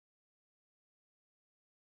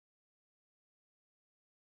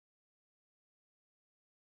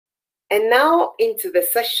And now into the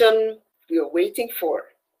session we are waiting for.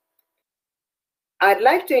 I'd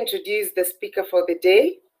like to introduce the speaker for the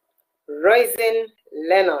day, Roisin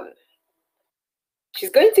Lennon. She's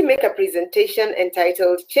going to make a presentation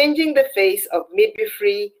entitled Changing the Face of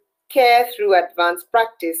Midwifery Care Through Advanced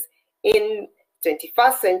Practice in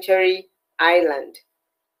 21st Century Ireland.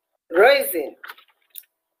 Roisin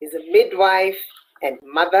is a midwife and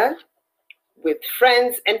mother with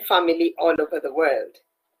friends and family all over the world.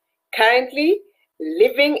 Currently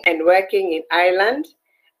living and working in Ireland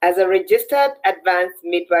as a registered advanced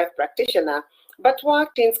midwife practitioner, but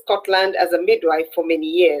worked in Scotland as a midwife for many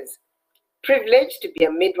years. Privileged to be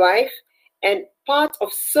a midwife and part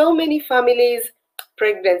of so many families'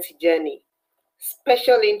 pregnancy journey.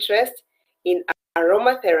 Special interest in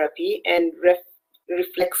aromatherapy and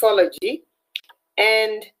reflexology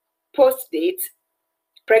and post-date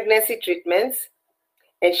pregnancy treatments.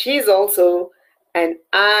 And she's also an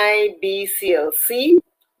IBCLC,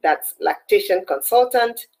 that's lactation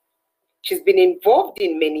consultant. She's been involved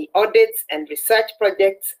in many audits and research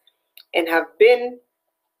projects and have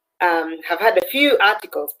had a few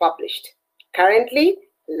articles published. Currently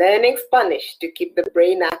learning Spanish to keep the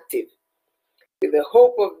brain active with the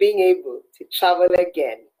hope of being able to travel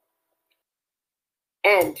again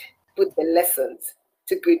and put the lessons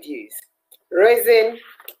to good use. Roisin,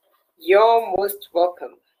 you're most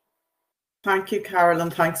welcome. Thank you, Carol,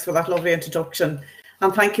 and thanks for that lovely introduction.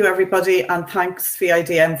 And thank you, everybody, and thanks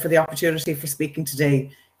VIDM for the opportunity for speaking today.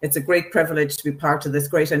 It's a great privilege to be part of this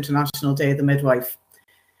great International Day of the Midwife.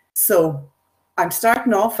 So I'm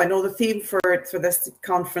starting off, I know the theme for this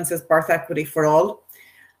conference is birth equity for all.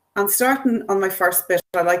 And starting on my first bit,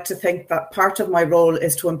 I like to think that part of my role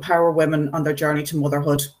is to empower women on their journey to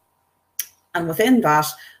motherhood. And within that,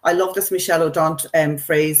 I love this Michelle O'Donnell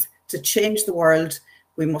phrase, to change the world,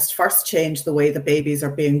 we must first change the way the babies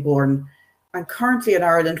are being born. And currently in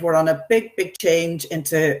Ireland, we're on a big change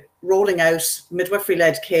into rolling out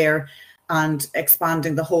midwifery-led care and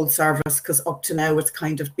expanding the whole service, because up to now it's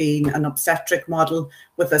kind of been an obstetric model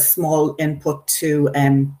with a small input to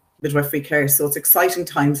midwifery care. So it's exciting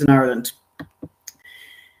times in Ireland.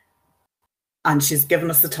 And she's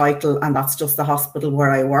given us the title, and that's just the hospital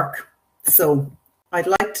where I work. So I'd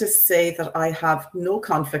like to say that I have no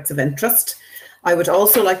conflicts of interest. I would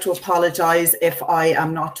also like to apologise if I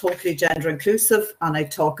am not totally gender inclusive and I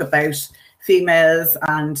talk about females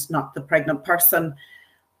and not the pregnant person.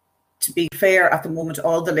 To be fair, at the moment,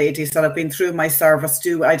 all the ladies that have been through my service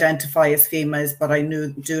do identify as females, but I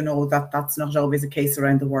do know that that's not always the case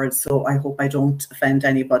around the world, so I hope I don't offend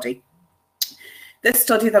anybody. This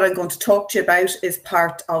study that I'm going to talk to you about is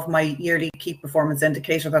part of my yearly key performance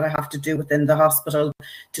indicator that I have to do within the hospital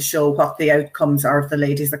to show what the outcomes are of the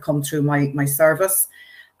ladies that come through my service.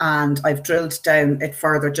 And I've drilled down it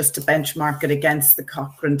further just to benchmark it against the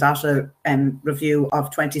Cochrane data review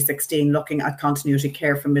of 2016, looking at continuity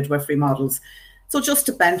care for midwifery models. So just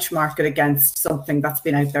to benchmark it against something that's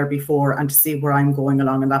been out there before and to see where I'm going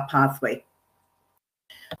along in that pathway.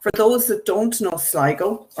 For those that don't know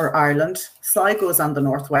Sligo or Ireland, Sligo is on the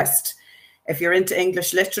northwest. If you're into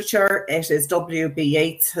English literature, it is W.B.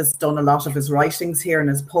 Yeats has done a lot of his writings here and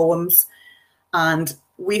his poems. And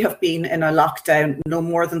we have been in a lockdown no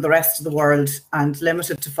more than the rest of the world and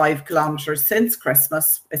limited to 5 kilometres since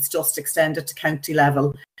Christmas. It's just extended to county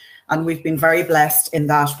level. And we've been very blessed in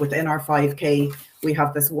that within our 5K, we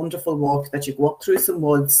have this wonderful walk that you go up through some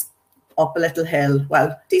woods, up a little hill,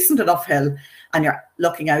 well, decent enough hill, and you're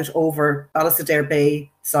looking out over Ballysadare Bay,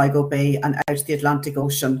 Sligo Bay, and out the Atlantic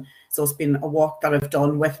Ocean. So it's been a walk that I've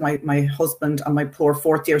done with my husband and my poor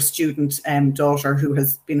fourth-year student daughter who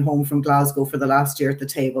has been home from Glasgow for the last year at the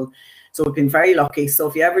table. So we've been very lucky. So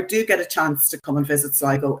if you ever do get a chance to come and visit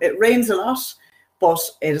Sligo, it rains a lot, but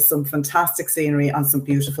it is some fantastic scenery and some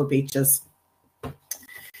beautiful beaches.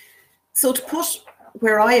 So to put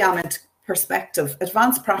where I am into perspective,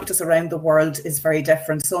 advanced practice around the world is very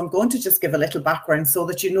different. So I'm going to just give a little background so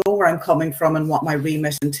that you know where I'm coming from and what my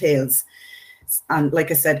remit entails. And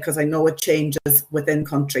like I said, because I know it changes within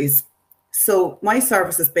countries. So my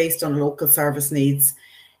service is based on local service needs.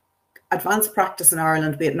 Advanced practice in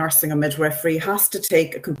Ireland, be it nursing or midwifery, has to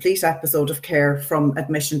take a complete episode of care from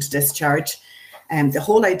admission to discharge. And the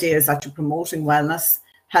whole idea is that you're promoting wellness,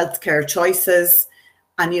 healthcare choices,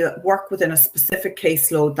 and you work within a specific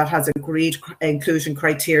caseload that has agreed inclusion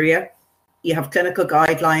criteria. You have clinical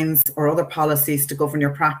guidelines or other policies to govern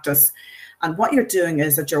your practice. And what you're doing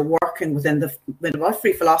is that you're working within the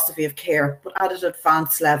midwifery philosophy of care, but at an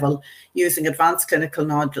advanced level, using advanced clinical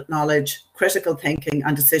knowledge, critical thinking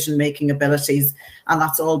and decision-making abilities. And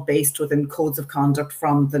that's all based within codes of conduct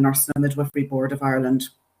from the Nursing and Midwifery Board of Ireland.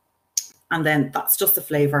 And then that's just a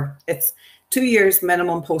flavour. It's 2 years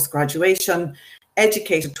minimum post-graduation,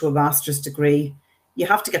 educated to a master's degree. You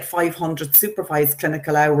have to get 500 supervised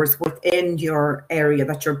clinical hours within your area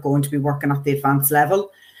that you're going to be working at the advanced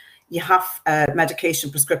level. You have a medication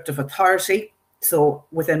prescriptive authority. So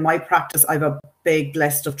within my practice, I have a big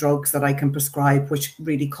list of drugs that I can prescribe, which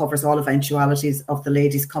really covers all eventualities of the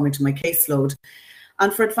ladies coming to my caseload.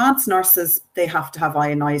 And for advanced nurses, they have to have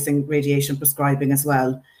ionising radiation prescribing as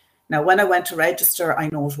well. Now, when I went to register, I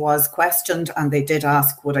know it was questioned and they did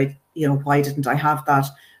ask, would I, why didn't I have that?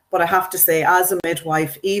 But I have to say, as a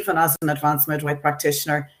midwife, even as an advanced midwife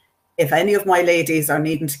practitioner, if any of my ladies are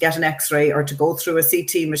needing to get an X-ray or to go through a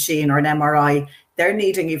CT machine or an MRI, they're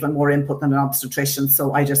needing even more input than an obstetrician.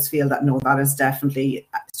 So I just feel that, no, that is definitely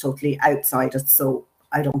totally outside it. So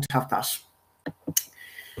I don't have that.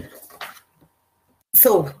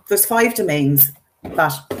 So there's 5 domains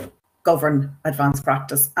that govern advanced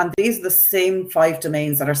practice. And these are the same 5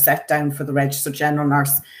 domains that are set down for the registered general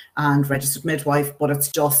nurse and registered midwife, but it's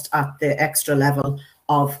just at the extra level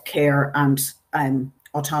of care and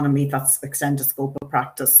autonomy that's extended scope of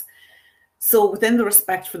practice. So within the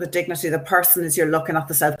respect for the dignity of the person, as you're looking at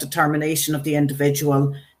the self-determination of the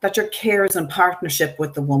individual, that your care is in partnership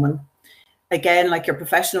with the woman. Again, like your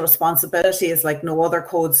professional responsibility is like no other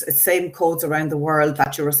codes, it's same codes around the world,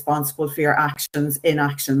 that you're responsible for your actions,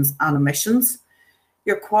 inactions and omissions.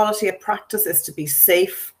 Your quality of practice is to be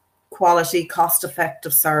safe, quality,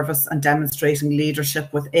 cost-effective service and demonstrating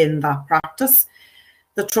leadership within that practice.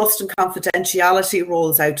 The trust and confidentiality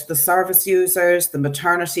rolls out to the service users, the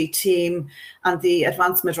maternity team and the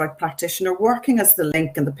advanced midwife practitioner, working as the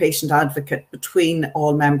link and the patient advocate between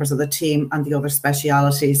all members of the team and the other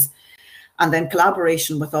specialities. And then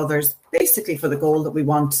collaboration with others, basically for the goal that we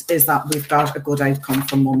want is that we've got a good outcome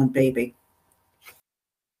from mum and baby.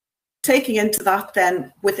 Taking into that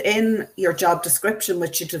then, within your job description,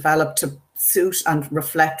 which you develop to suit and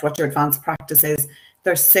reflect what your advanced practice is,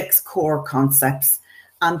 there's 6 core concepts.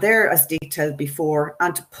 And they're as detailed before.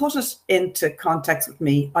 And to put it into context with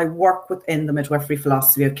me, I work within the midwifery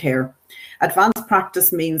philosophy of care. Advanced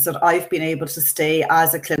practice means that I've been able to stay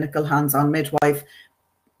as a clinical hands-on midwife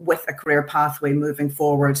with a career pathway moving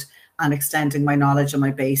forward and extending my knowledge and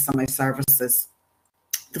my base on my services.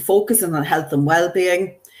 The focus is on health and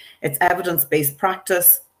well-being. It's evidence-based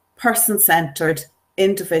practice, person-centred,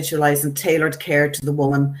 individualised and tailored care to the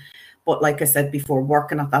woman. But like I said before,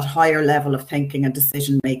 working at that higher level of thinking and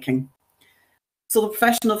decision-making. So the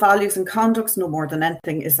professional values and conducts, no more than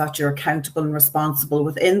anything, is that you're accountable and responsible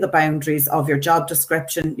within the boundaries of your job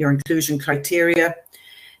description, your inclusion criteria,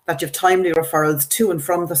 that you have timely referrals to and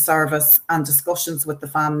from the service and discussions with the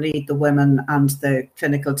family, the women and the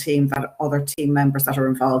clinical team, that other team members that are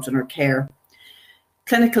involved in our care.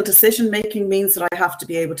 Clinical decision-making means that I have to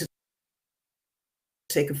be able to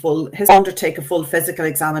undertake a full physical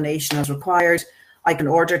examination as required. I can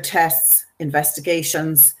order tests,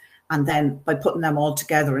 investigations, and then by putting them all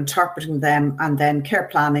together, interpreting them, and then care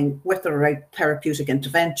planning with the right therapeutic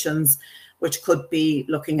interventions, which could be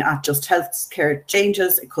looking at just health care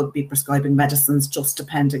changes. It could be prescribing medicines, just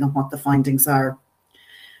depending on what the findings are.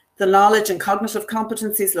 The knowledge and cognitive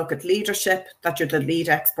competencies look at leadership, that you're the lead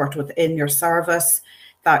expert within your service,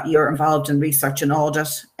 that you're involved in research and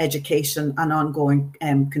audit, education and ongoing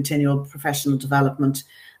continual professional development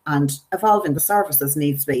and evolving the service as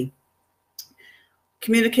needs be.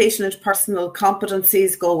 Communication and personal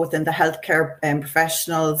competencies go within the healthcare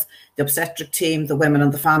professionals, the obstetric team, the women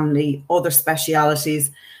and the family, other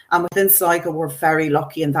specialities. And within Sligo, we're very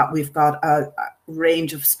lucky in that we've got a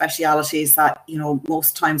range of specialities that,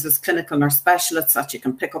 most times as clinical nurse specialists that you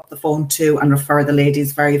can pick up the phone to and refer the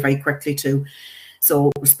ladies very, very quickly to.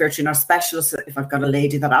 So respiratory nurse specialists, if I've got a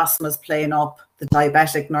lady that asthma is playing up, the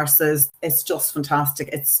diabetic nurses, it's just fantastic.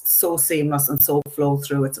 It's so seamless and so flow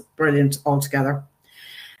through. It's brilliant altogether.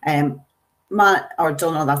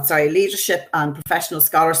 Leadership and professional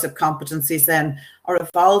scholarship competencies then are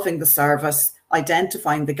evolving the service,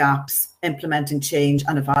 identifying the gaps, implementing change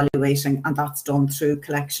and evaluating, and that's done through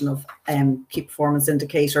collection of key performance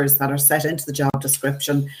indicators that are set into the job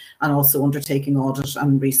description and also undertaking audit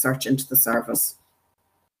and research into the service.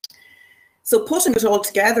 So putting it all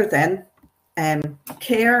together then,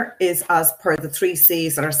 care is as per the 3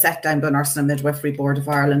 C's that are set down by Nursing and Midwifery Board of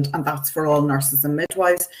Ireland, and that's for all nurses and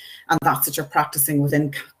midwives, and that's that you're practicing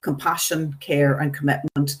within compassion, care and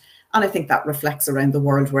commitment. And I think that reflects around the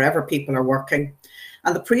world wherever people are working.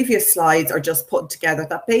 And the previous slides are just put together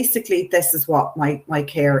that basically this is what my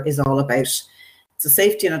care is all about. It's the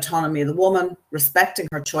safety and autonomy of the woman, respecting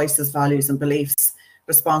her choices, values and beliefs,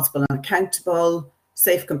 responsible and accountable,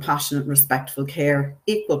 safe, compassionate and respectful care,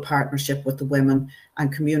 equal partnership with the women,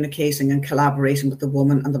 and communicating and collaborating with the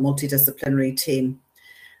woman and the multidisciplinary team.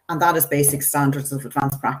 And that is basic standards of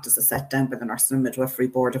advanced practice as set down by the Nursing and Midwifery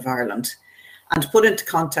Board of Ireland. And to put into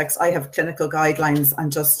context, I have clinical guidelines,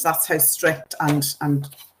 and just that's how strict and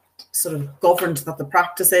sort of governed that the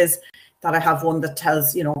practice is, that I have one that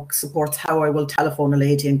tells, you know, supports how I will telephone a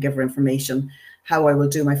lady and give her information, how I will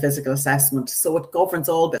do my physical assessment. So it governs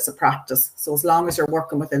all bits of practice. So as long as you're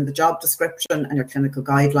working within the job description and your clinical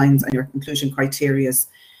guidelines and your inclusion criteria,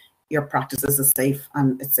 your practice is safe,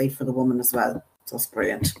 and it's safe for the woman as well. So it's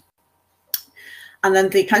brilliant. And then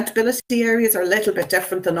the accountability areas are a little bit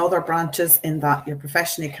different than other branches in that you're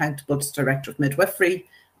professionally accountable to the Director of Midwifery,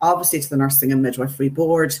 obviously to the Nursing and Midwifery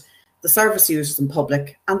Board, the service users and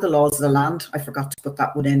public, and the laws of the land. I forgot to put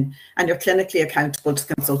that one in. And you're clinically accountable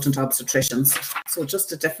to consultant obstetricians. So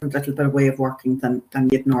just a different little bit of way of working than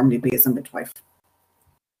you'd normally be as a midwife.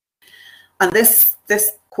 And this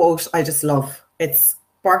quote I just love. It's,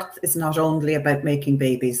 birth is not only about making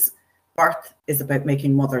babies. Birth is about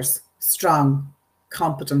making mothers, strong,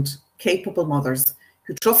 competent, capable mothers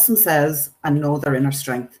who trust themselves and know their inner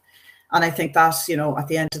strength. And I think that, you know, at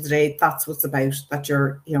the end of the day, that's what's about, that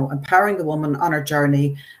you're, you know, empowering the woman on her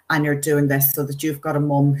journey, and you're doing this so that you've got a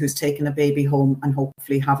mum who's taken a baby home and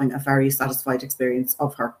hopefully having a very satisfied experience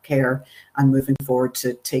of her care and moving forward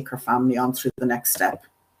to take her family on through the next step.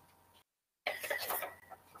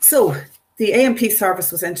 So the AMP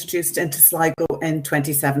service was introduced into Sligo in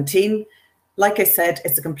 2017. Like I said,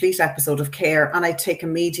 it's a complete episode of care, and I take a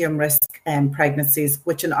medium risk pregnancies,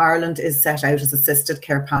 which in Ireland is set out as assisted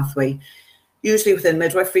care pathway. Usually within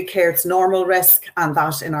midwifery care, it's normal risk, and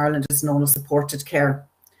that in Ireland is known as supported care.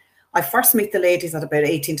 I first meet the ladies at about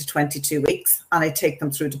 18 to 22 weeks, and I take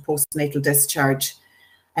them through to postnatal discharge.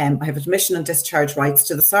 I have admission and discharge rights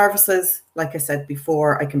to the services. Like I said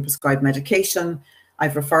before, I can prescribe medication. I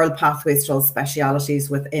have referral pathways to all specialities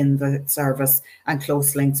within the service and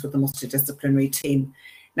close links with the multidisciplinary team.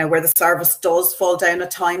 Now, where the service does fall down at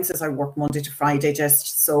times is I work Monday to Friday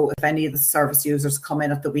just, so if any of the service users come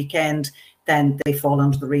in at the weekend, then they fall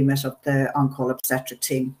under the remit of the on-call obstetric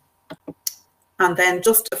team. And then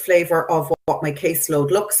just a flavour of what my caseload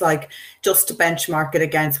looks like, just to benchmark it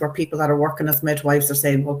against where people that are working as midwives are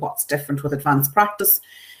saying, well, what's different with advanced practice,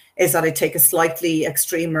 is that I take a slightly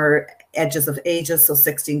extremer edges of ages, so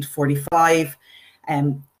 16 to 45.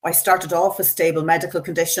 I started off with stable medical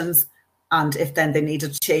conditions, and if then they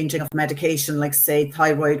needed changing of medication, like say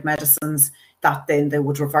thyroid medicines, that then they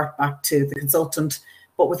would revert back to the consultant.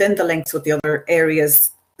 But within the links with the other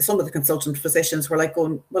areas, some of the consultant physicians were like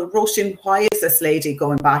going, well, Roisin, why is this lady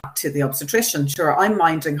going back to the obstetrician? Sure, I'm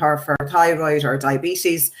minding her for thyroid or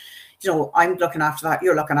diabetes. You know, I'm looking after that,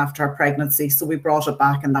 you're looking after her pregnancy. So we brought it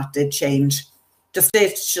back, and that did change.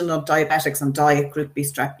 Gestational diabetics and diet group B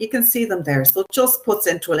strep, you can see them there. So it just puts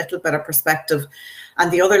into a little bit of perspective.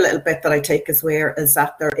 And the other little bit that I take as well is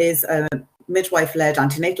that there is a midwife-led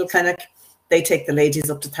antenatal clinic. They take the ladies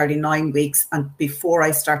up to 39 weeks. And before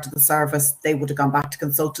I started the service, they would have gone back to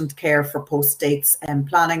consultant care for post dates and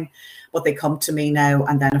planning. But they come to me now,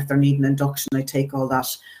 and then if they're needing induction, I take all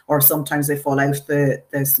that. Or sometimes they fall out the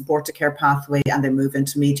supported care pathway and they move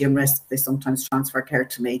into medium risk. They sometimes transfer care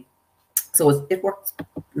to me. So it works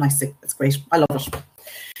nicely. It's great. I love it.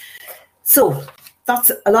 So that's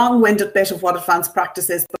a long-winded bit of what advanced practice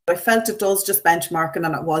is, but I felt it does just benchmarking,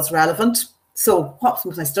 and it was relevant. So what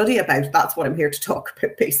was my study about? That's what I'm here to talk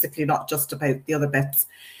about, basically, not just about the other bits.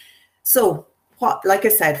 So what, like I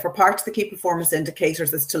said, for part of the key performance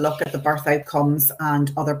indicators is to look at the birth outcomes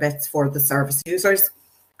and other bits for the service users.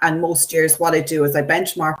 And most years what I do is I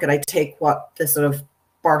benchmark it. I take what the sort of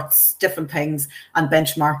births, different things, and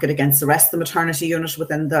benchmark it against the rest of the maternity unit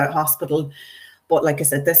within the hospital. But like I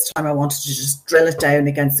said, this time I wanted to just drill it down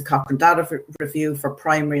against the Cochrane data review for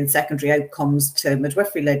primary and secondary outcomes to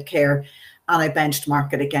midwifery-led care. And I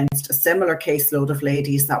benchmark it against a similar caseload of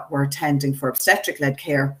ladies that were attending for obstetric-led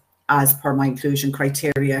care as per my inclusion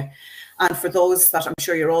criteria. And for those that I'm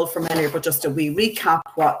sure you're all familiar, but just a wee recap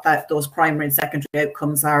what those primary and secondary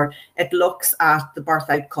outcomes are, it looks at the birth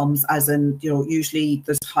outcomes as in, you know, usually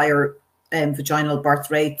there's higher vaginal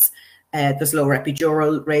birth rates, there's lower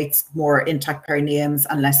epidural rates, more intact perineums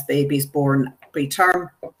and less babies born preterm.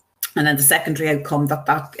 And then the secondary outcome that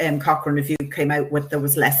Cochrane review came out with, there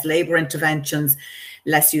was less labour interventions,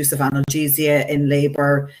 less use of analgesia in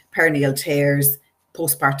labour, perineal tears,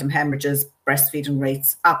 postpartum haemorrhages, breastfeeding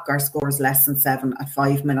rates, APGAR scores less than 7 at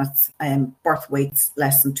 5 minutes, birth weights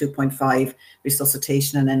less than 2.5,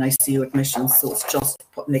 resuscitation and NICU admissions. So it's just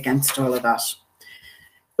putting against all of that.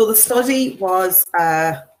 So the study was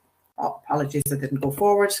apologies, I didn't go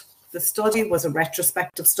forward. The study was a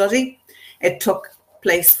retrospective study. It took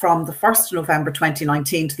place from the 1st of November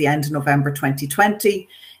 2019 to the end of November 2020.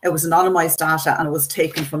 It was anonymised data and it was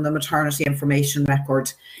taken from the maternity information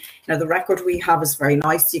record. Now, the record we have is very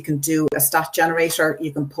nice. You can do a stat generator,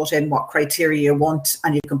 you can put in what criteria you want,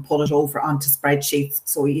 and you can pull it over onto spreadsheets.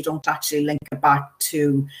 So you don't actually link it back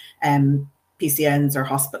to PCNs or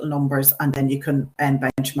hospital numbers, and then you can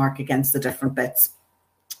benchmark against the different bits.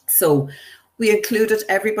 So we included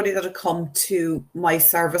everybody that had come to my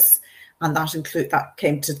service, and that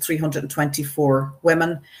came to 324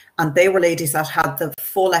 women, and they were ladies that had the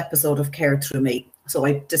full episode of care through me. So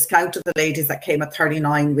I discounted the ladies that came at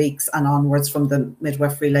 39 weeks and onwards from the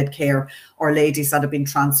midwifery-led care, or ladies that had been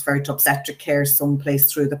transferred to obstetric care someplace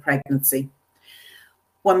through the pregnancy.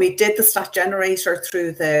 When we did the stat generator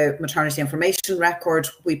through the maternity information record,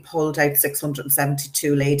 we pulled out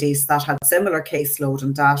 672 ladies that had similar caseload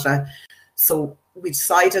and data. So we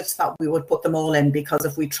decided that we would put them all in, because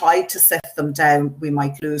if we tried to sift them down, we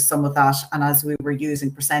might lose some of that. And as we were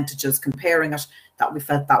using percentages comparing it, that we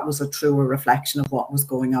felt that was a truer reflection of what was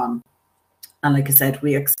going on. And like I said,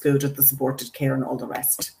 we excluded the supported care and all the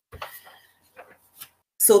rest.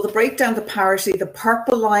 So the breakdown, the parity, the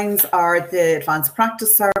purple lines are the advanced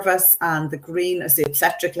practice service and the green is the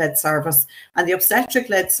obstetric-led service. And the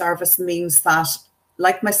obstetric-led service means that,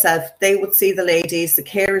 like myself, they would see the ladies, the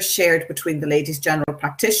care is shared between the ladies' general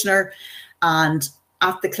practitioner, and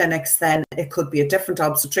at the clinics then it could be a different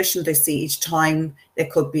obstetrician they see each time. It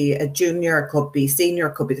could be a junior, it could be senior,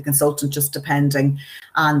 it could be the consultant, just depending.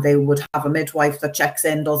 And they would have a midwife that checks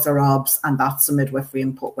in, does their obs, and that's the midwifery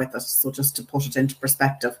input with it. So just to put it into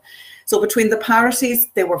perspective. So between the parities,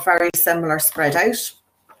 they were very similar spread out.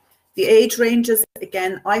 The age ranges,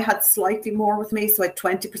 again, I had slightly more with me. So I had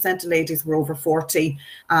 20% of ladies were over 40.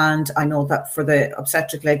 And I know that for the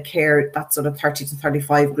obstetric-led care, that sort of 30 to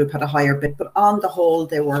 35 group had a higher bit. But on the whole,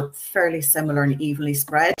 they were fairly similar and evenly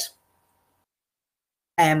spread.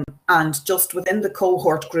 And just within the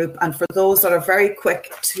cohort group, and for those that are very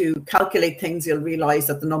quick to calculate things, you'll realise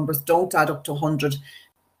that the numbers don't add up to 100.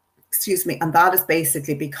 Excuse me. And that is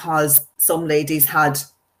basically because some ladies had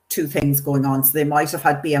two things going on. So they might have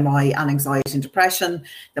had BMI and anxiety and depression.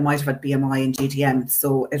 They might have had BMI and GDM.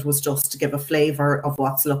 So it was just to give a flavour of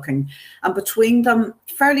what's looking. And between them,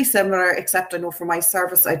 fairly similar, except I know for my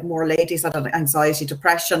service, I had more ladies that had anxiety,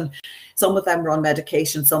 depression. Some of them were on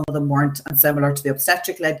medication, some of them weren't, and similar to the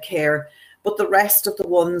obstetric-led care. But the rest of the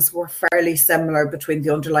ones were fairly similar between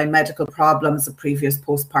the underlying medical problems, the previous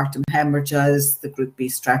postpartum hemorrhages, the group B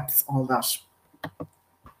streps, all that.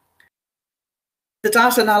 The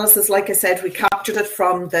data analysis, like I said, we captured it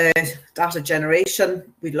from the data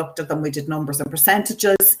generation. We looked at them, we did numbers and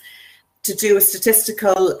percentages. To do a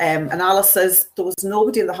statistical analysis, there was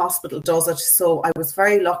nobody in the hospital does it. So I was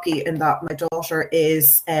very lucky in that my daughter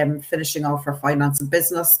is finishing off her finance and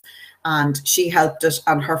business, and she helped it.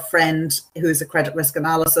 And her friend, who's a credit risk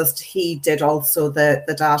analyst, he did also the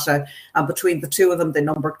data. And between the two of them, they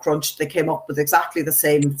numbered crunched, they came up with exactly the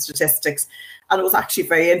same statistics. And it was actually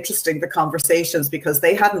very interesting, the conversations, because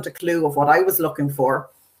they hadn't a clue of what I was looking for.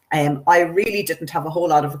 I really didn't have a whole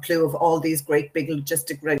lot of a clue of all these great big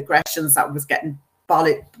logistic regressions that was getting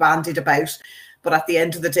bandied about. But at the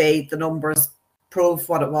end of the day, the numbers proved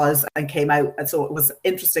what it was and came out. And so it was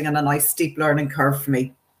interesting and a nice steep learning curve for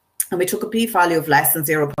me. And we took a p-value of less than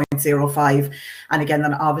 0.05. And again,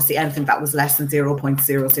 then obviously anything that was less than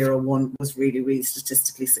 0.001 was really, really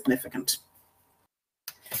statistically significant.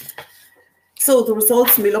 So the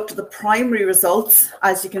results, when we looked at the primary results,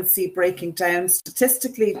 as you can see, breaking down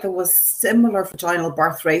statistically, there was similar vaginal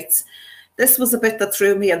birth rates. This was a bit that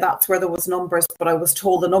threw me, and that's where there was numbers, but I was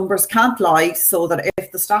told the numbers can't lie, so that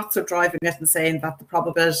if the stats are driving it and saying that the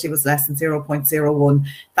probability was less than 0.01,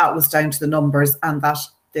 that was down to the numbers, and that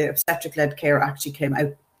the obstetric-led care actually came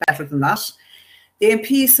out better than that. The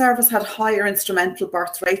A&P service had higher instrumental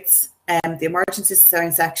birth rates, and the emergency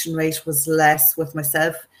cesarean section rate was less with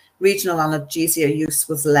myself. Regional analgesia use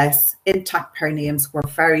was less, intact perineums were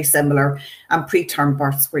very similar, and preterm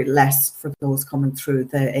births were less for those coming through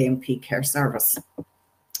the A&P care service.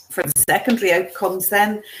 For the secondary outcomes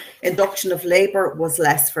then, induction of labour was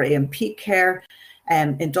less for A&P care.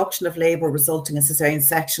 Induction of labour resulting in caesarean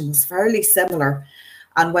section was fairly similar.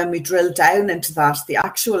 And when we drilled down into that, the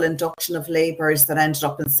actual induction of labours that ended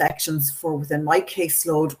up in sections for within my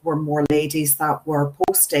caseload were more ladies that were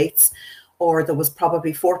post-dates, or there was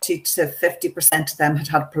probably 40 to 50% of them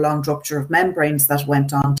had prolonged rupture of membranes that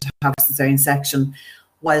went on to have caesarean section,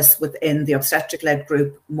 whilst within the obstetric-led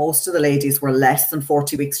group, most of the ladies were less than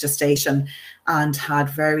 40 weeks gestation and had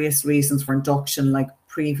various reasons for induction, like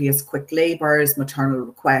previous quick labours, maternal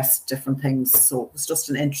requests, different things. So it was just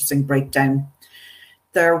an interesting breakdown.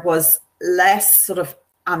 There was less sort of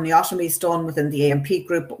amniotomies done within the A&P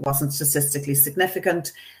group, but wasn't statistically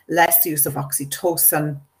significant, less use of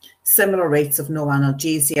oxytocin, similar rates of no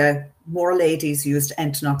analgesia, more ladies used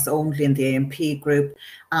Entonox only in the A&P group,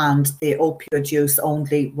 and the opioid use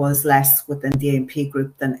only was less within the A&P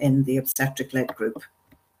group than in the obstetric-led group.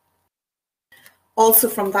 Also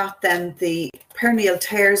from that then, the perineal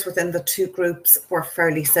tears within the two groups were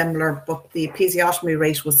fairly similar, but the episiotomy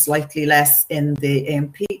rate was slightly less in the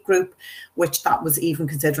A&P group, which that was even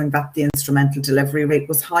considering that the instrumental delivery rate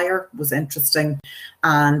was higher, was interesting.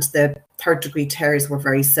 And the third degree tears were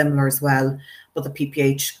very similar as well, but the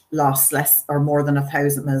PPH loss less or more than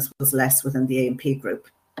 1,000 mils was less within the A&P group.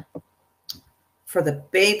 For the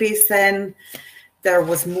babies then, there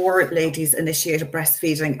was more ladies initiated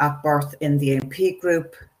breastfeeding at birth in the A&P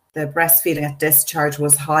group. The breastfeeding at discharge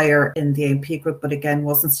was higher in the A&P group, but again,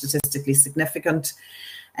 wasn't statistically significant.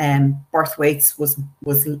 Birth weights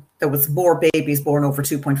there was more babies born over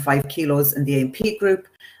 2.5 kilos in the A&P group.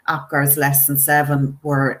 APGARs less than 7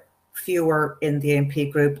 were fewer in the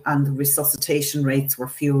A&P group, and the resuscitation rates were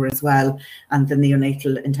fewer as well, and the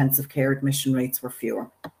neonatal intensive care admission rates were fewer.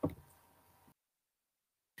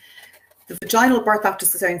 The vaginal birth after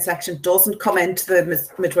caesarean section doesn't come into the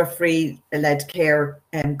midwifery-led care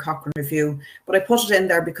Cochrane review, but I put it in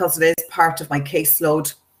there because it is part of my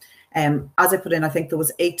caseload. As I put in, I think there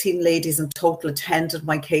was 18 ladies in total attended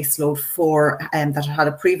my caseload for that had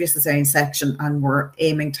a previous caesarean section and were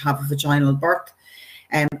aiming to have a vaginal birth.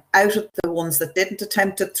 Out of the ones that didn't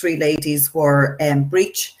attempt it, 3 ladies were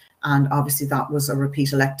breech, and obviously that was a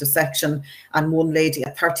repeat elective section, and 1 lady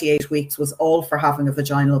at 38 weeks was all for having a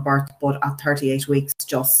vaginal birth, but at 38 weeks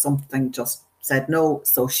something just said no,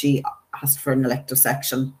 so she asked for an elective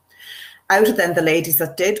section. Out of then the ladies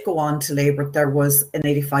that did go on to labour, there was an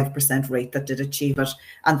 85% rate that did achieve it,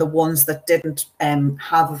 and the ones that didn't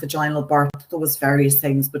have a vaginal birth, there was various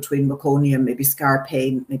things between meconium, maybe scar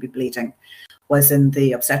pain, maybe bleeding. Was in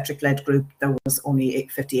the obstetric-led group, there was only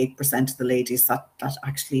 58% of the ladies that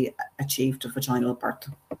actually achieved a vaginal birth.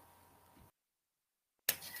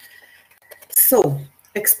 So,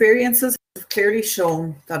 experiences have clearly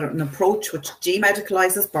shown that an approach which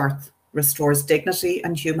demedicalises birth restores dignity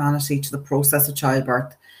and humanity to the process of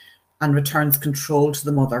childbirth and returns control to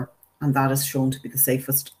the mother, and that is shown to be the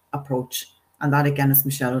safest approach. And that again is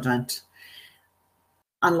Michelle O'Dent.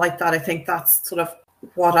 And like that, I think that's sort of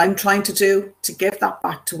what I'm trying to do, to give that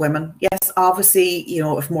back to women. Yes, obviously, you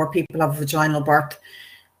know, if more people have a vaginal birth,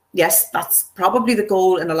 yes, that's probably the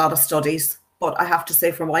goal in a lot of studies. But I have to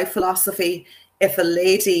say, for my philosophy, if a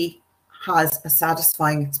lady has a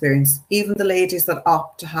satisfying experience, even the ladies that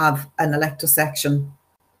opt to have an elective section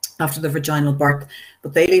after the vaginal birth,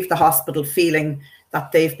 but they leave the hospital feeling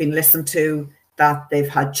that they've been listened to, that they've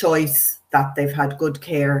had choice, that they've had good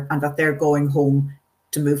care, and that they're going home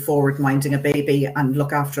to move forward minding a baby and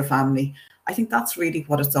look after a family. I think that's really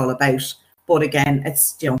what it's all about. But again,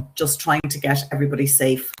 it's, you know, just trying to get everybody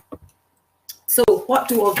safe. So what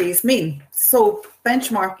do all these mean? So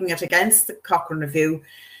benchmarking it against the Cochrane review,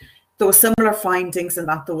 there were similar findings in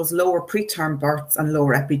that there was lower preterm births and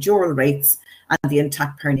lower epidural rates, and the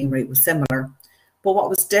intact perineum rate was similar. But what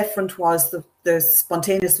was different was the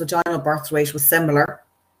spontaneous vaginal birth rate was similar.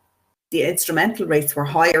 The instrumental rates were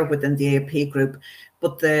higher within the A&P group,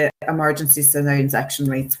 but the emergency caesarean section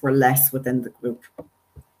rates were less within the group.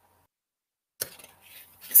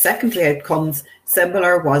 Secondary outcomes,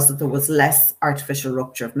 similar, was that there was less artificial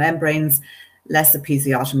rupture of membranes, less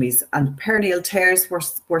episiotomies, and perineal tears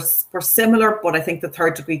were similar, but I think the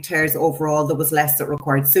third degree tears overall, there was less that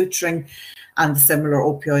required suturing, and the similar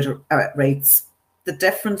opioid rates. The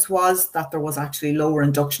difference was that there was actually lower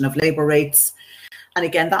induction of labour rates. And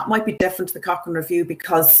again, that might be different to the Cochrane review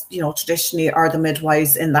because, you know, traditionally are the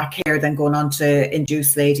midwives in that care then going on to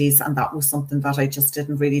induce ladies, and that was something that I just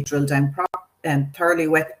didn't really drill down thoroughly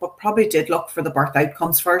with, but probably did look for the birth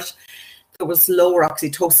outcomes first. There was lower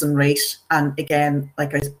oxytocin rate, and again,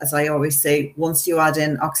 like as I always say, once you add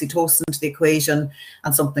in oxytocin to the equation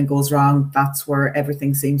and something goes wrong, that's where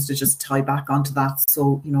everything seems to just tie back onto that.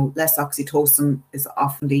 So, you know, less oxytocin is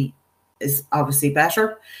obviously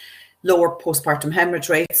better. Lower postpartum haemorrhage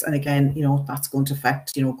rates, and again, you know, that's going to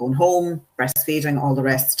affect, you know, going home, breastfeeding, all the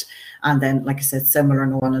rest. And then, like I said, similar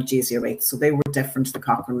no analgesia rates. So they were different to the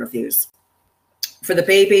Cochrane reviews. For the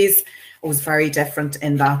babies, it was very different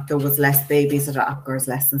in that there was less babies at APGARs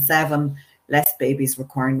less than 7, less babies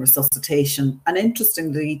requiring resuscitation. And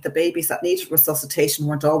interestingly, the babies that needed resuscitation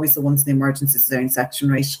weren't always the ones in the emergency caesarean section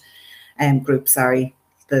rate group, sorry.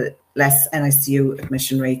 the less NICU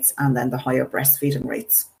admission rates and then the higher breastfeeding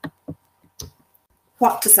rates.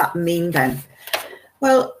 What does that mean then?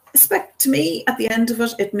 Well, to me, at the end of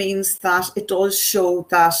it, it means that it does show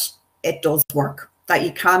that it does work, that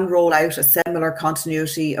you can roll out a similar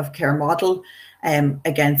continuity of care model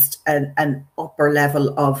against an upper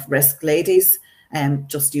level of risk ladies,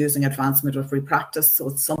 just using advanced midwifery practice. So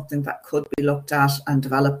it's something that could be looked at and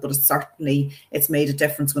developed, but it's made a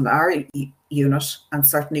difference with our unit. And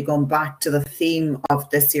certainly going back to the theme of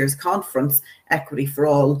this year's conference, equity for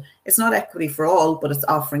all, it's not equity for all, but it's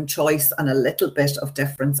offering choice and a little bit of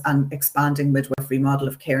difference and expanding midwifery model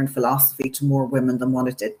of care and philosophy to more women than what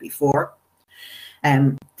it did before.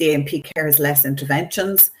 The A&P care has less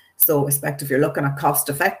interventions. So if you're looking at cost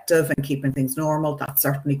effective and keeping things normal, that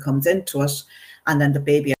certainly comes into it. And then the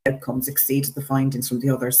baby outcomes exceeded the findings from the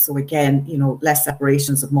others. So again, less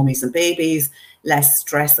separations of mummies and babies, less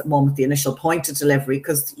stress at mum at the initial point of delivery,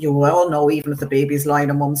 because you all know, even if the baby's lying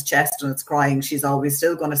on mum's chest and it's crying, she's always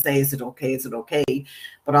still going to say, is it okay, is it okay?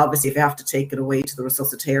 But obviously if you have to take it away to the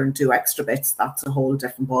resuscitator and do extra bits, that's a whole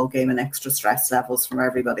different ball game and extra stress levels from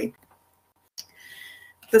everybody.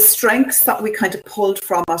 The strengths that we kind of pulled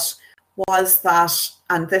from it was that,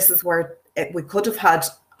 and this is where we could have had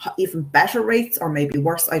even better rates or maybe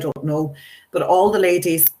worse, I don't know, but all the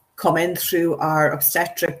ladies come in through our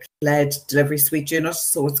obstetric-led delivery suite unit.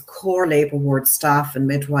 So it's core labour ward staff and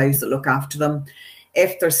midwives that look after them.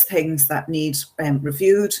 If there's things that need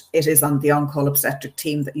reviewed, it is on the on-call obstetric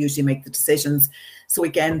team that usually make the decisions. So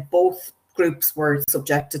again, both groups were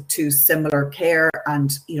subjected to similar care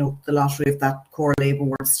and, the lottery of that core labour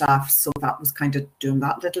ward staff. So that was kind of doing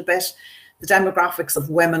that little bit. The demographics of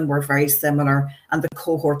women were very similar and the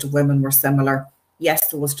cohort of women were similar. Yes,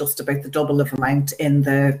 there was just about the double of amount in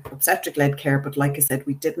the obstetric-led care, but like I said,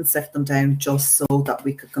 we didn't sift them down just so that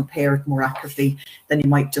we could compare it more accurately. Then you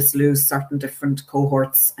might just lose certain different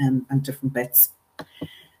cohorts and different bits.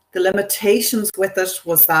 The limitations with it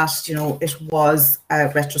was that, it was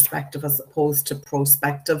retrospective as opposed to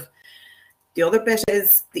prospective. The other bit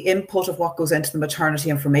is the input of what goes into the maternity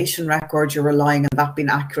information record. You're relying on that being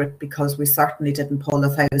accurate because we certainly didn't pull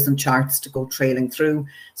 1,000 charts to go trailing through.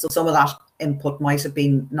 So some of that input might have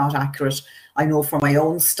been not accurate. I know from my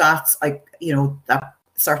own stats, that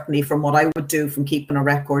certainly from what I would do from keeping a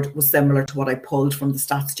record was similar to what I pulled from the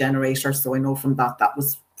stats generator. So I know from that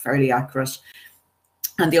was fairly accurate.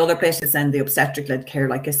 And the other bit is then the obstetric-led care.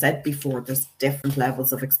 Like I said before, there's different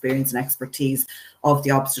levels of experience and expertise of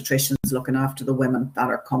the obstetricians looking after the women that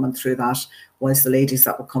are coming through that. Whilst the ladies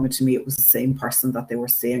that were coming to me, it was the same person that they were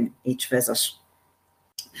seeing each visit.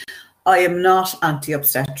 I am not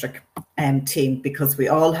anti-obstetric team because we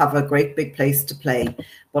all have a great big place to play.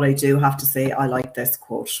 But I do have to say I like this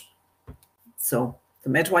quote. So the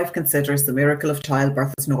midwife considers the miracle of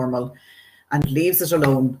childbirth as normal and leaves it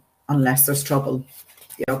alone unless there's trouble.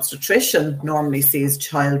 The obstetrician normally sees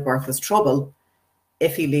childbirth as trouble.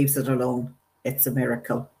 If he leaves it alone, it's a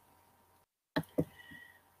miracle.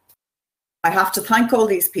 I have to thank all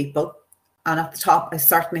these people. And at the top, I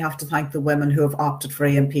certainly have to thank the women who have opted for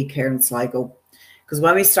A&P care in Sligo. Because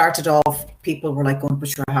when we started off, people were like, oh, but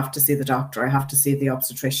sure, I have to see the doctor. I have to see the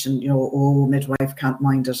obstetrician. Midwife can't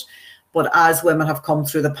mind it. But as women have come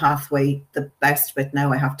through the pathway, the best bit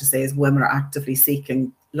now, I have to say, is women are actively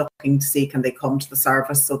looking to see can they come to the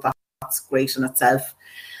service. So that's great in itself.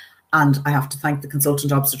 And I have to thank the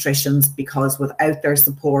consultant obstetricians because without their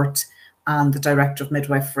support and the director of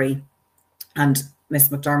midwifery and Miss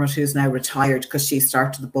McDermott, who's now retired because she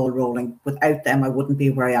started the ball rolling, without them, I wouldn't be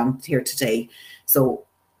where I am here today. So,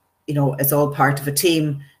 it's all part of a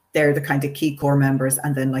team. They're the kind of key core members.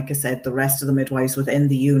 And then, like I said, the rest of the midwives within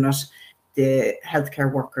the unit, the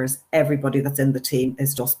healthcare workers, everybody that's in the team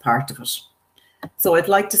is just part of it. So I'd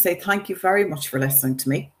like to say thank you very much for listening to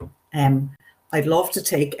me. I'd love to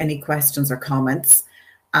take any questions or comments.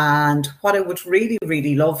 And what I would really,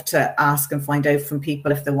 really love to ask and find out from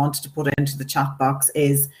people if they wanted to put it into the chat box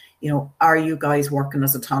is, are you guys working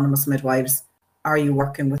as autonomous midwives? Are you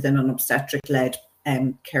working within an obstetric-led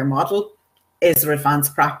care model? Is there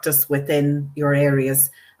advanced practice within your areas?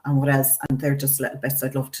 And what else? And they're just little bits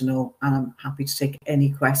I'd love to know. And I'm happy to take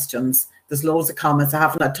any questions. There's loads of comments. I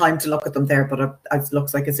haven't had time to look at them there, but it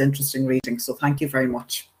looks like it's interesting reading. So thank you very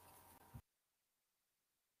much.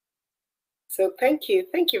 So thank you.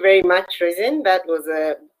 Thank you very much, Roisin. That was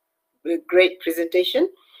a great presentation.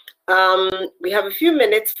 We have a few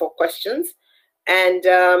minutes for questions. And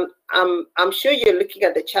I'm sure you're looking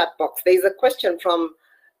at the chat box. There's a question from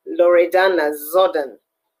Loredana Zodan.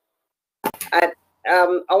 I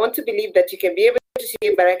want to believe that you can be able to see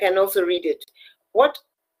it, but I can also read it. What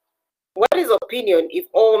what is opinion if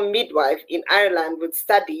all midwives in Ireland would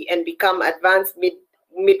study and become advanced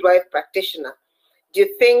midwife practitioner? Do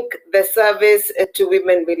you think the service to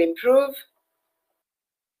women will improve?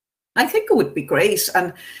 I think it would be great.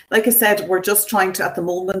 And like I said, we're just trying to, at the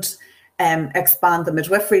moment, expand the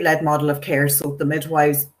midwifery-led model of care, so the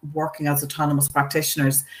midwives working as autonomous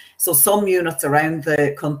practitioners. So some units around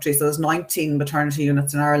the country, so there's 19 maternity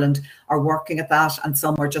units in Ireland, are working at that, and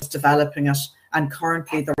some are just developing it. And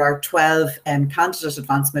currently there are 12 candidate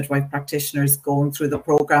advanced midwife practitioners going through the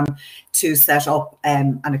programme to set up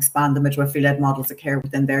and expand the midwifery-led models of care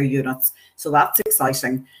within their units. So that's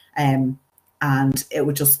exciting. And it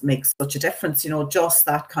would just make such a difference, you know, just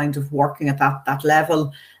that kind of working at that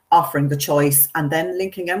level, offering the choice, and then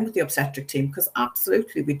linking in with the obstetric team, because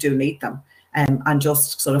absolutely we do need them, and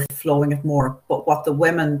just sort of flowing it more. But what the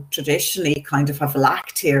women traditionally kind of have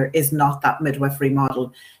lacked here is not that midwifery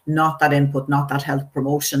model, not that input, not that health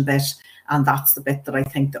promotion bit, and that's the bit that I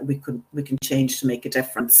think that we can change to make a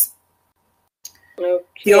difference. Okay.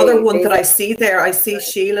 The other one that I see there, I see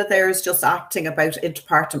Sheila there is just acting about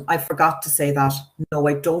interpartum. I forgot to say that. No,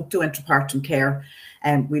 I don't do interpartum care.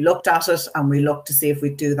 And we looked at it and we looked to see if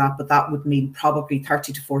we'd do that, but that would mean probably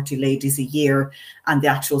 30 to 40 ladies a year. And the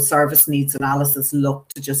actual service needs analysis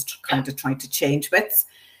looked to just kind of trying to change bits.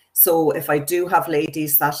 So if I do have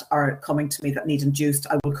ladies that are coming to me that need induced,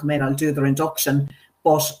 I will come in, I'll do their induction,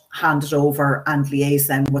 but hand it over and liaise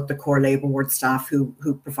them with the core labour ward staff who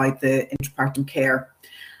provide the interpartum care.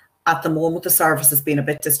 At the moment, the service has been a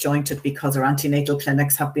bit disjointed because our antenatal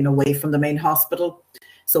clinics have been away from the main hospital.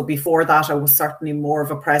 So before that, I was certainly more of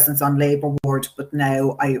a presence on labour ward, but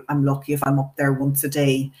now I'm lucky if I'm up there once a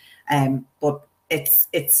day. But it's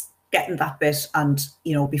getting that bit. And,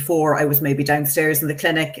 you know, before I was maybe downstairs in the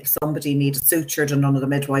clinic, if somebody needed sutured and none of the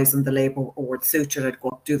midwives in the labour ward sutured, I'd go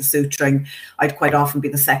up do the suturing. I'd quite often be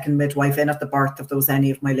the second midwife in at the birth if there was any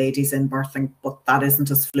of my ladies in birthing, but that isn't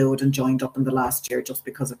as fluid and joined up in the last year just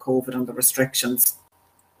because of COVID and the restrictions.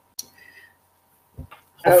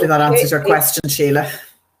 Hopefully that answers your question, Sheila.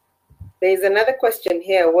 There's another question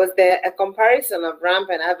here. Was there a comparison of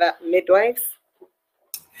RAMP and other midwives?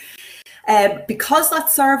 Because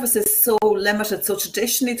that service is so limited, so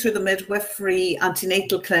traditionally through the midwifery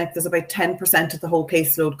antenatal clinic, there's about 10% of the whole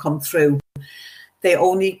caseload come through. They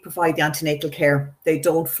only provide the antenatal care. They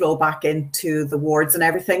don't flow back into the wards and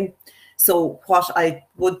everything. So what I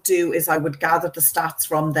would do is I would gather the stats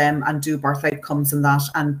from them and do birth outcomes and that.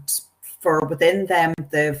 And for within them,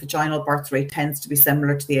 the vaginal birth rate tends to be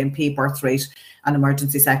similar to the MP birth rate and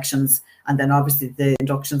emergency sections. And then obviously the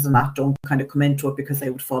inductions and that don't kind of come into it because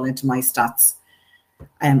they would fall into my stats.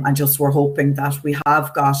 And just we're hoping that we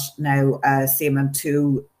have got now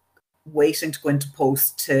CMM2 waiting to go into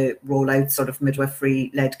post to roll out sort of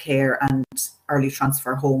midwifery-led care and early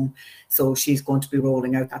transfer home. So she's going to be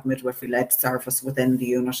rolling out that midwifery-led service within the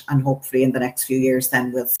unit, and hopefully in the next few years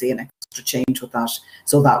then we'll see an extra change with that.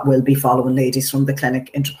 So that will be following ladies from the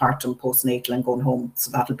clinic, interpartum, postnatal and going home.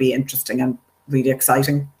 So that'll be interesting and really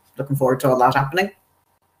exciting. Looking forward to all that happening.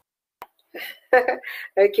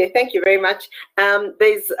 Okay, thank you very much.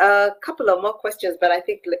 There's a couple of more questions, but I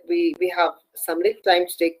think we have some little time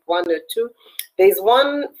to take one or two. There's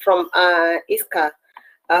one from Iska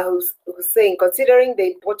who's saying, considering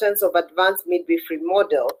the importance of advanced midwifery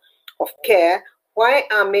model of care, why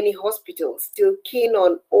are many hospitals still keen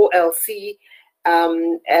on OLC,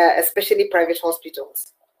 especially private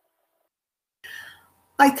hospitals?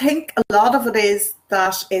 I think a lot of it is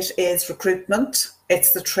that it is recruitment,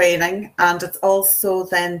 it's the training, and it's also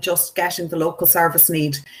then just getting the local service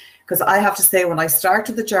need. Because I have to say, when I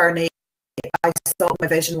started the journey, I saw my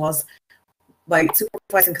vision was my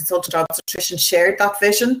supervising consultant obstetrician shared that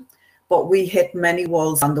vision, but we hit many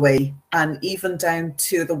walls on the way. And even down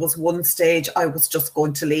to there was one stage I was just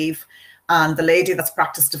going to leave. And the lady that's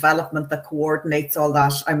practice development that coordinates all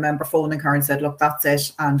that, I remember phoning her and said, look, that's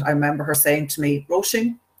it. And I remember her saying to me,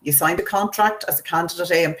 Roisin, you signed a contract as a candidate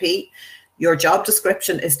AMP. Your job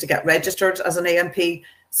description is to get registered as an AMP.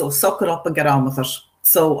 So suck it up and get on with it.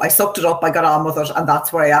 So I sucked it up, I got on with it, and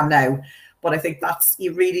that's where I am now. But I think that's,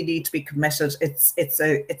 you really need to be committed. It's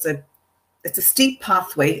a steep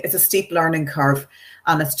pathway, it's a steep learning curve,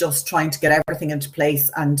 and it's just trying to get everything into place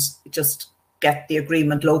and just get the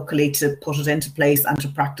agreement locally to put it into place and to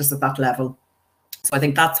practice at that level. So I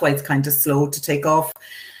think that's why it's kind of slow to take off.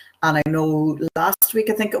 And I know last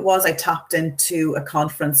week, I think it was, I tapped into a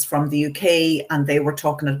conference from the UK and they were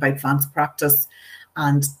talking about advanced practice,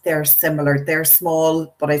 and they're similar. They're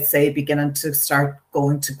small, but I'd say beginning to start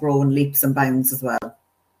going to grow in leaps and bounds as well.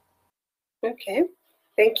 Okay,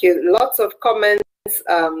 thank you. Lots of comments,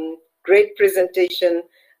 great presentation.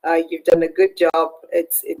 You've done a good job.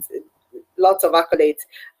 It's lots of accolades.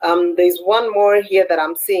 There's one more here that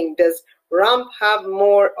I'm seeing. Does RAMP have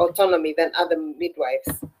more autonomy than other midwives?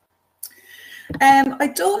 I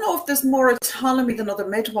don't know if there's more autonomy than other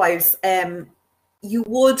midwives. You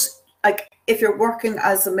would, like, if you're working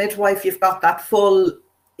as a midwife, you've got that full,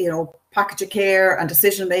 package of care and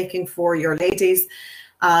decision making for your ladies.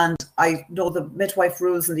 And I know the midwife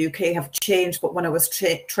rules in the UK have changed, but when I was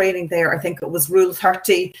training there, I think it was Rule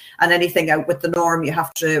 30, and anything out with the norm you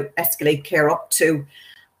have to escalate care up to.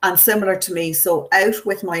 And similar to me, so out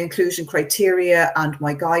with my inclusion criteria and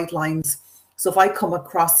my guidelines. So if I come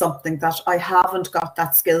across something that I haven't got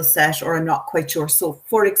that skill set or I'm not quite sure. So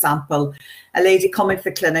for example, a lady coming to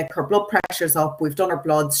the clinic, her blood pressure's up, we've done her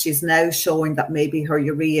bloods, she's now showing that maybe her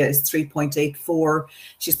urea is 3.84,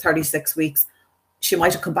 she's 36 weeks. She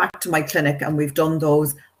might have come back to my clinic and we've done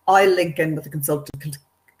those. I'll link in with the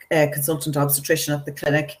consultant obstetrician at the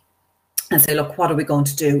clinic and say, look, what are we going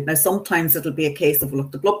to do? Now, sometimes it'll be a case of,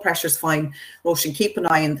 look, the blood pressure's fine. Roisin, keep an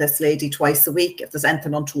eye on this lady twice a week. If there's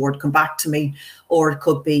anything untoward, come back to me. Or it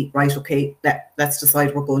could be, right, okay, let's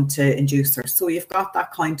decide we're going to induce her. So you've got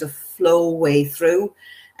that kind of flow way through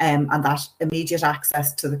and that immediate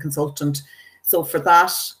access to the consultant. So for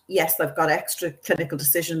that, yes, I've got extra clinical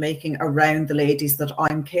decision making around the ladies that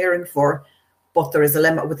I'm caring for, but there is a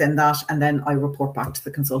limit within that, and then I report back to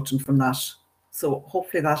the consultant from that. So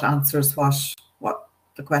hopefully that answers what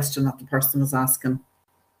the question that the person was asking.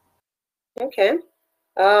 Okay.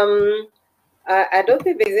 I don't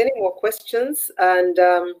think there's any more questions, and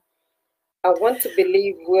I want to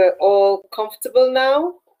believe we're all comfortable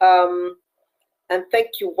now. And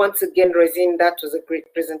thank you once again, Roisin. That was a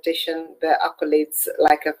great presentation. The accolades,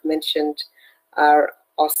 like I've mentioned, are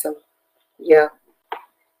awesome. Yeah,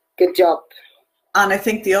 good job. And I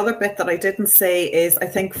think the other bit that I didn't say is, I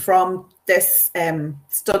think from this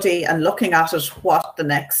study and looking at it, what the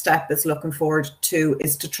next step is looking forward to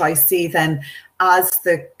is to try see then, as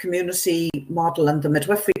the community model and the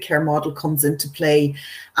midwifery care model comes into play,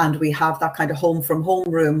 and we have that kind of home from home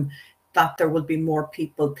room, that there will be more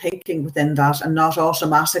people thinking within that and not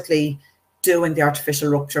automatically doing the artificial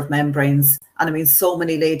rupture of membranes. And I mean, so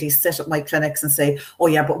many ladies sit at my clinics and say, oh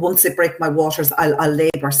yeah, but once they break my waters, I'll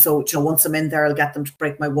labour. So, once I'm in there, I'll get them to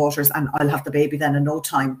break my waters and I'll have the baby then in no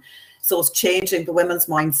time. So it's changing the women's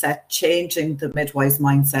mindset, changing the midwife's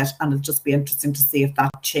mindset, and it'll just be interesting to see if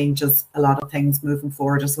that changes a lot of things moving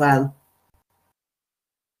forward as well.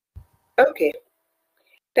 Okay.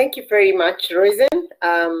 Thank you very much,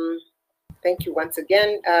 Roisin. Thank you once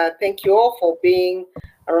again. Thank you all for being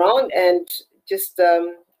around, and just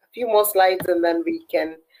a few more slides and then we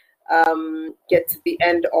can get to the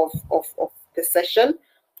end of the session.